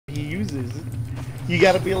confuses. You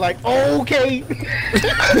gotta be like, oh, okay.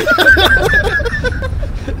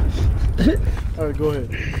 Alright, go ahead.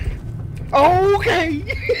 Okay.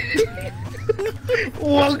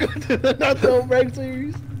 Welcome to the Not So Brave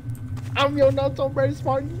series. I'm your Not So Brave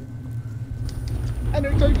Spartan. And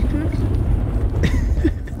they're turkey troops.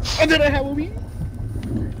 And then I have with me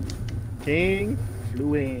King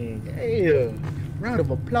Fluing. Hey, round of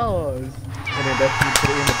applause. And then that's you put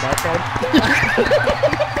it in the background.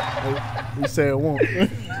 You say it won't.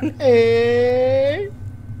 Hey.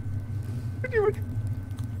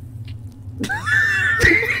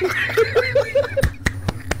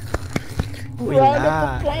 Round of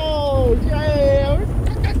applause. Yeah.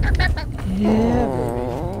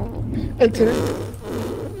 Yeah, baby. And today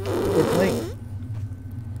we're playing.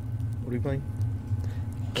 What are we playing?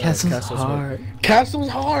 Castle's Heart. Castle's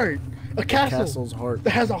Heart. A castle. Castle's Heart.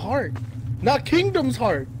 That has a heart. Not Kingdom's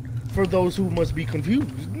Heart. For those who must be confused.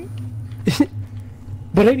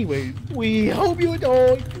 But anyway, we hope you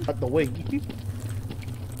enjoy. Out the way.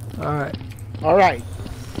 Alright. Alright.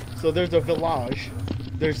 So there's a village.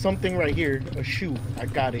 There's something right here. A shoe. I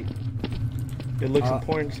got it. It looks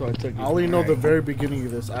important, so I took it. I only know the very beginning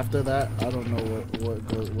of this. After that, I don't know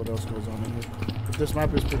what else goes on in here. But this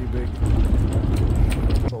map is pretty big.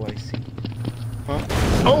 That's all I see. Huh?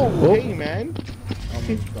 Oh, hey, man.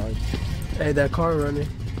 Almost died. Hey, that car running.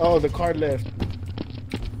 Oh, the car left.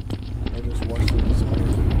 I just watched it.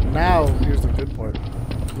 Now, here's the good part.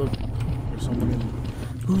 Look, there's someone in.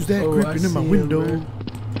 Who's that creeping in my window?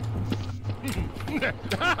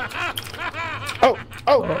 Oh,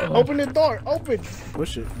 open the door, open.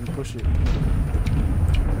 Push it, you push it.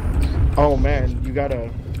 Oh man, you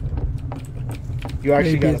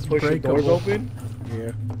actually gotta push the doors open?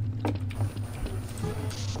 Yeah.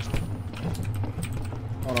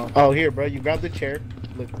 Hold on. Oh, here, bro, you got the chair.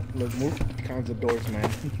 Look, move kinds of doors,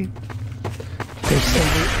 man.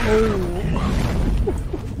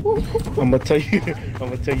 I'm gonna tell you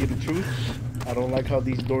the truth. I don't like how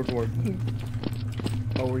these doors work.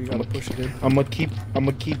 Oh, where you gotta push it in? I'm gonna keep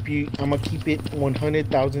it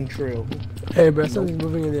 100,000 trill. Hey, bro, something's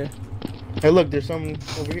moving in there. Hey, look, there's something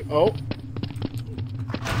over here. Oh.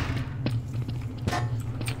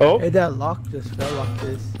 Oh. Hey, that lock just fell off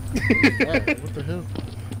this. What the hell?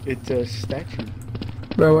 It's a statue.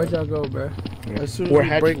 Bro, where'd y'all go, bro? Yeah. As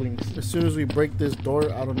soon as we break this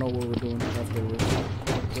door, I don't know what we're doing afterwards.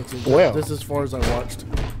 Well, this is as far as I watched.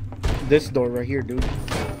 This door right here, dude.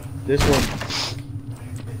 This one.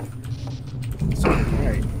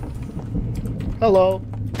 Alright. Hello.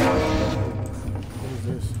 What is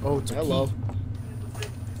this? Oh, it's a hello. key.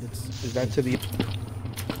 Is that to the...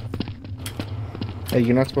 Hey,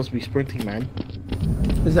 you're not supposed to be sprinting, man.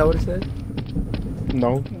 Is that what it said?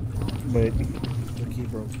 No, but... The key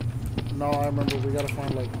broke. No, I remember we gotta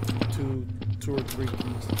find like two or three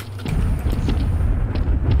keys.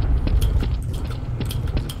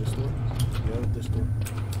 Is it this door? Yeah, this door.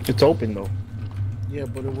 It's open, though. Yeah,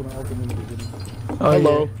 but it wouldn't open in the beginning. Oh,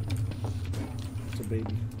 hello. Yeah. It's a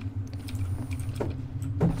baby.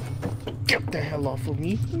 Get the hell off of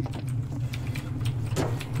me.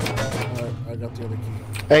 Alright, I got the other key.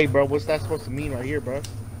 Hey, bro, what's that supposed to mean right here, bro?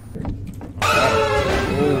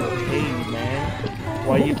 Oh, hey, man.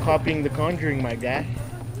 Why are you copying the Conjuring, my guy?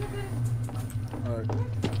 Alright.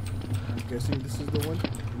 I'm guessing this is the one.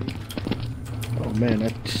 Oh, man, I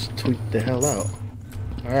just tweaked the hell out.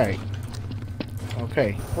 Alright.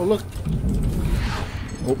 Okay. Oh, look.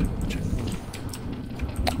 Oh.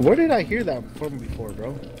 Where did I hear that from before,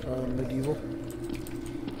 bro? MediEvil.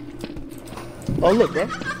 Oh, look, bro.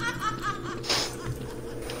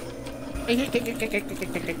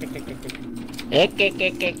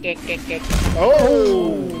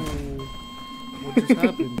 Oh! What just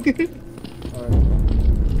happened?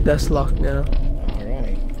 Alright. That's locked now.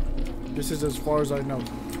 Alright. This is as far as I know.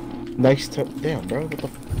 Nice to... Damn, bro. What the...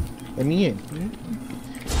 Let me in.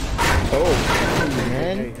 Oh,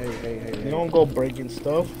 man. Hey. You don't go breaking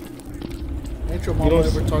stuff. Ain't your mama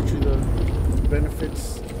ever taught you the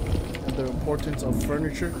benefits and the importance of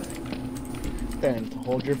furniture? Then to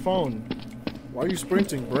hold your phone. Why are you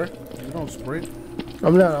sprinting, bruh? You don't sprint.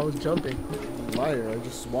 I'm not, I was jumping. Liar, I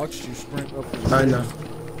just watched you sprint up. I know.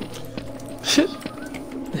 Shit.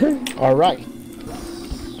 Alright.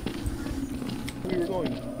 Where you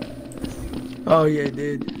going? Oh, yeah, it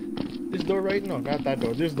did. This door right? No, not that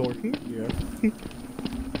door. This door. Yeah.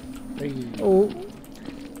 Hey. Oh.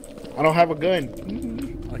 I don't have a gun.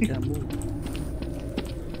 I can't move.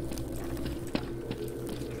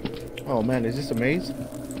 Oh man, is this a maze?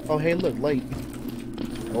 Oh hey, look, light.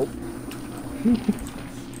 Nope.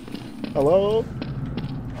 Hello?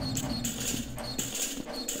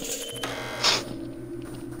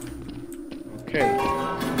 Okay.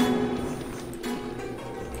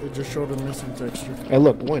 It just showed a missing texture. Hey,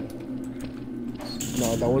 look, one.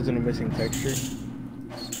 No, that wasn't a missing texture.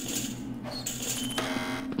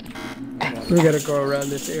 We gotta go around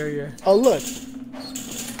this area. Oh, look.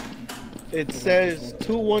 It says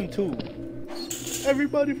 212.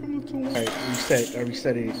 Everybody from the 212. Alright, reset. I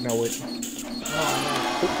reset it. Now what?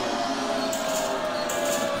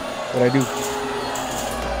 What'd I do?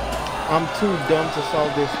 I'm too dumb to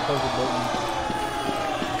solve this puzzle button.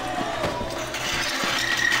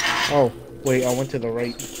 Oh, wait, I went to the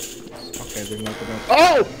right. Okay, there's nothing else.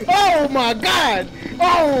 Oh! Oh my god!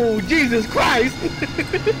 Oh, Jesus Christ!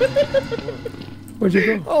 Where'd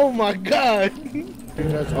you go? Oh my god!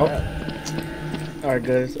 Oh. Alright,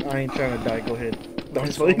 guys, I ain't trying to die. Go ahead. Don't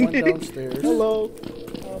So I went downstairs. Hello.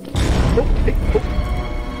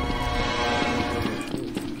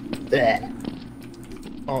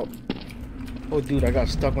 Oh. Oh, dude, I got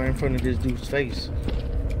stuck right in front of this dude's face.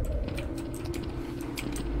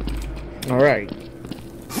 Alright.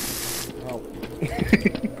 Oh.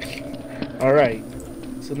 Alright.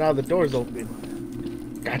 So now the door's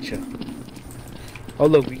open. Gotcha. Oh,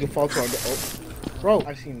 look, we can fall to our door. Oh. Bro,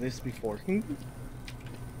 I've seen this before.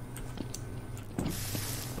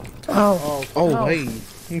 Oh. Oh, Ow. wait.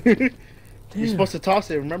 You're supposed to toss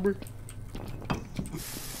it, remember?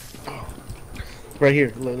 Oh. Right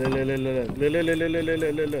here. Look. Okay,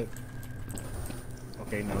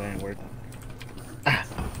 no, that ain't working. Ah.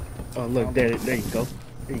 Oh, look, there you go.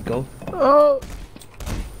 There you go. Oh.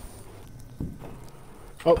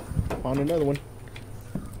 Oh, found another one.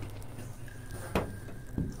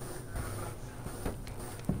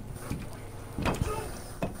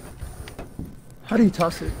 How do you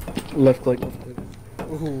toss it? Left click.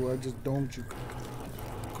 Ooh, I just domed you.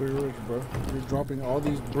 Good work, bro. You're dropping all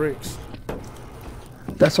these bricks.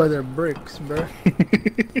 That's why they're bricks, bro.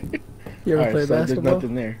 You ever play so basketball?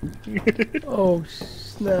 there's nothing there. Oh,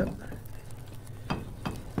 snap.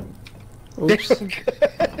 Oops.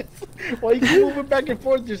 Why you keep moving back and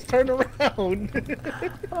forth? Just turn around.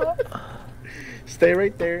 Stay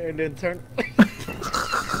right there and then turn.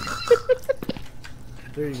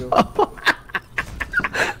 There you go.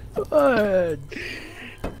 What?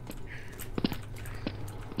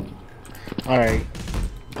 Alright.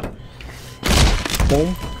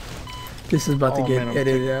 Boom. This is about to Oh, get man,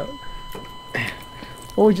 edited out.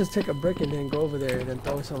 Or we just take a brick and then go over there and then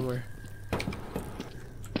throw it somewhere.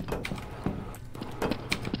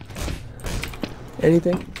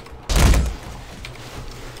 Anything?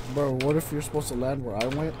 Bro, what if you're supposed to land where I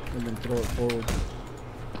went and then throw it forward?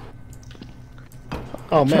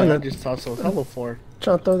 Oh man, Tryna- I just tossed those hella for.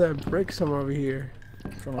 Trying to throw that brick somewhere over here.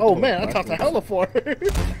 Trying to Oh throw it man, I tossed a backwards. hella for.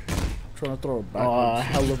 Trying to throw it Oh, backwards.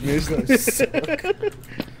 hella missed.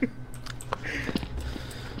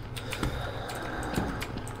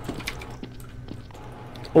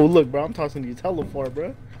 Oh look, bro, I'm tossing these hella for,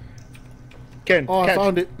 bro. Ken, Oh, I catch.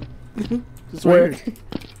 found it. It's Where? right here.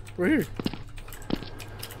 Right here.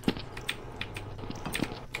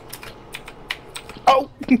 Oh.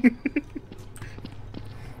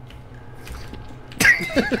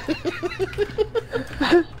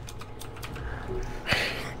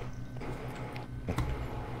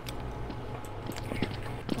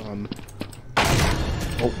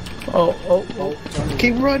 Oh.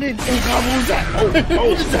 Keep running. Oh God, what was that? Oh, what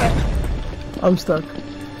was that? I'm stuck.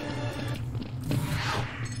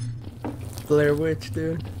 Blair Witch,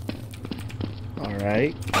 dude. All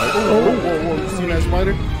right. Whoa. You see that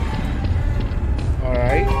spider? All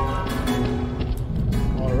right.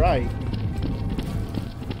 All right.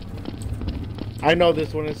 I know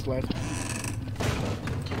this one is left.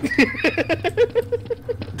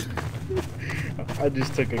 I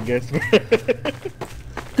just took a guess.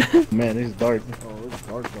 Man, it's dark. Oh, it's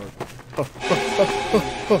dark.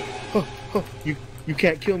 You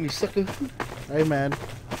can't kill me, sucker. Hey, man.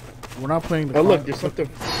 We're not playing the... Oh look, there's something.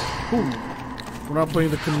 We're not playing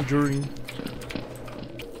the Conjuring.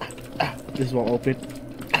 This won't open.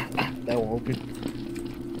 That won't open.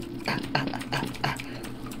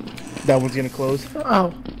 That one's gonna close.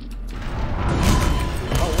 Ow.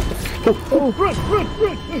 Oh, run!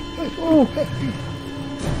 Oh.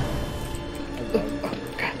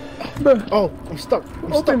 Oh, I'm stuck.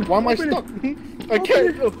 I'm Open, stuck. Why am I open it. stuck? I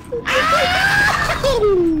can't. You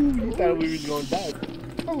thought we was gonna die.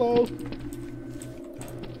 Hello.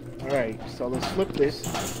 Alright, so let's flip this.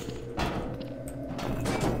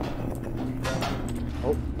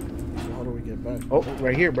 Oh, So how do we get back? oh,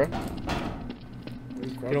 right here, bro.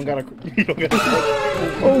 You don't gotta. You don't gotta.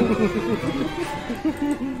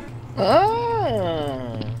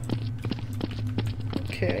 Ah.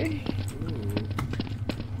 Okay.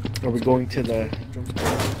 Are we going to the...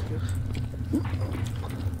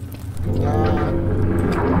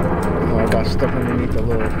 Oh, I got stuck underneath the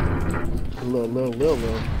little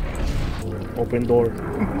open door.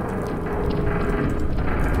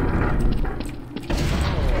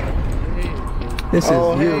 This is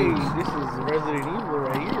hey, huge. this is Resident Evil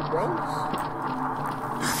right here, bro.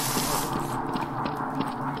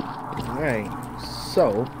 Alright,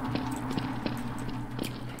 so...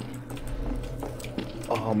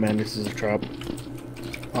 Oh man, this is a trap.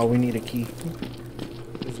 Oh, we need a key.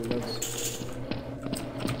 There's a lever.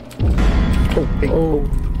 Oh, hey, Oh.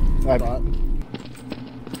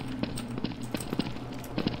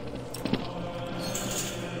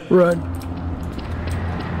 Run.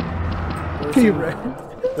 Can you run?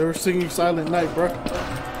 They were singing Silent Night, bro.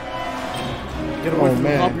 Get away Oh, from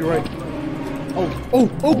man. the copyright. Oh.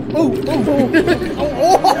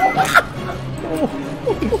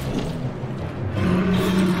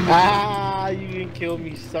 Ah, you didn't kill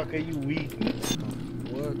me, sucker. You weak.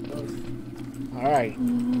 What? Alright.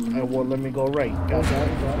 Well, let me go right. Got that.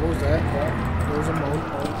 What was that? There was a moan.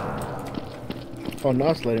 Oh, no,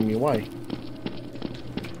 it's letting me. Why?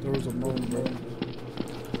 There was a moan, bro.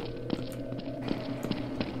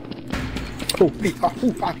 Oh, hey,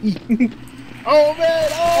 oh man!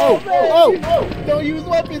 Oh, man! Don't use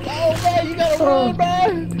weapons! Oh man, you gotta run,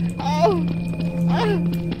 man! Oh!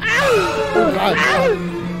 Oh, God.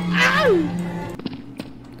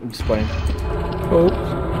 I'm just playing. Oh.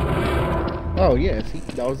 Oh yeah, see,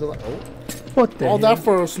 that was a lot. Oh, What the All hell? that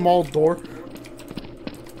for a small door.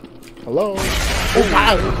 hello. Oh,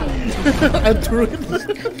 God. I threw it.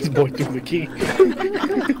 This boy threw the key.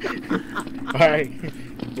 All right,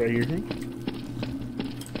 right here.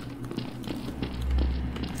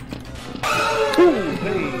 Ooh,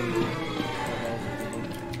 hey.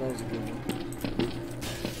 That was a good one.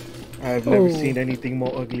 I've never seen anything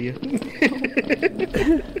more uglier.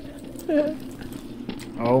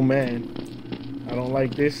 Oh man, I don't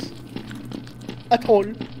like this at all.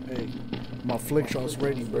 Hey, my flick shot's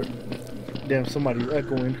ready, bro. Damn, somebody's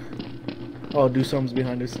echoing. Oh, do something's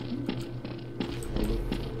behind us.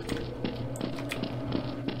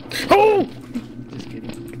 Oh! Just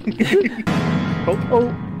kidding.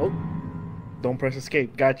 Oh. Don't press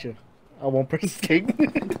escape. Gotcha. I won't press escape.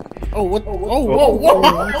 Oh, what? Oh, whoa.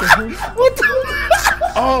 What the?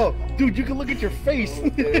 Oh, dude, you can look at your face.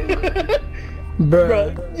 Bruh.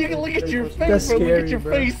 Bro, you can look at your face, That's bro. Look scary, at your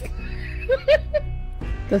bro. face.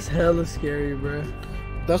 That's hella scary, bruh.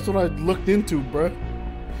 That's what I looked into, bro.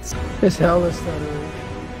 It's hella stuttering.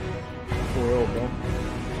 For real, bro.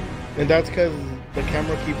 And that's because the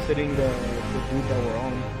camera keeps hitting the dude that we're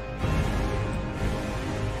on.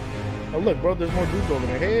 Oh look, bro, there's more dudes over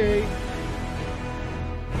there. Hey,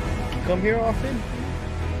 you come here often?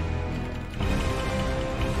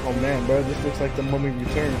 Oh man, bro, this looks like the Mummy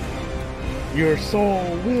Return. Your soul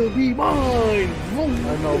will be mine.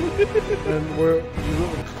 I know. And we're.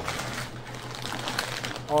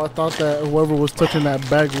 Oh, I thought that whoever was touching that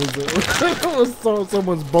bag was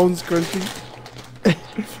someone's bones crunching.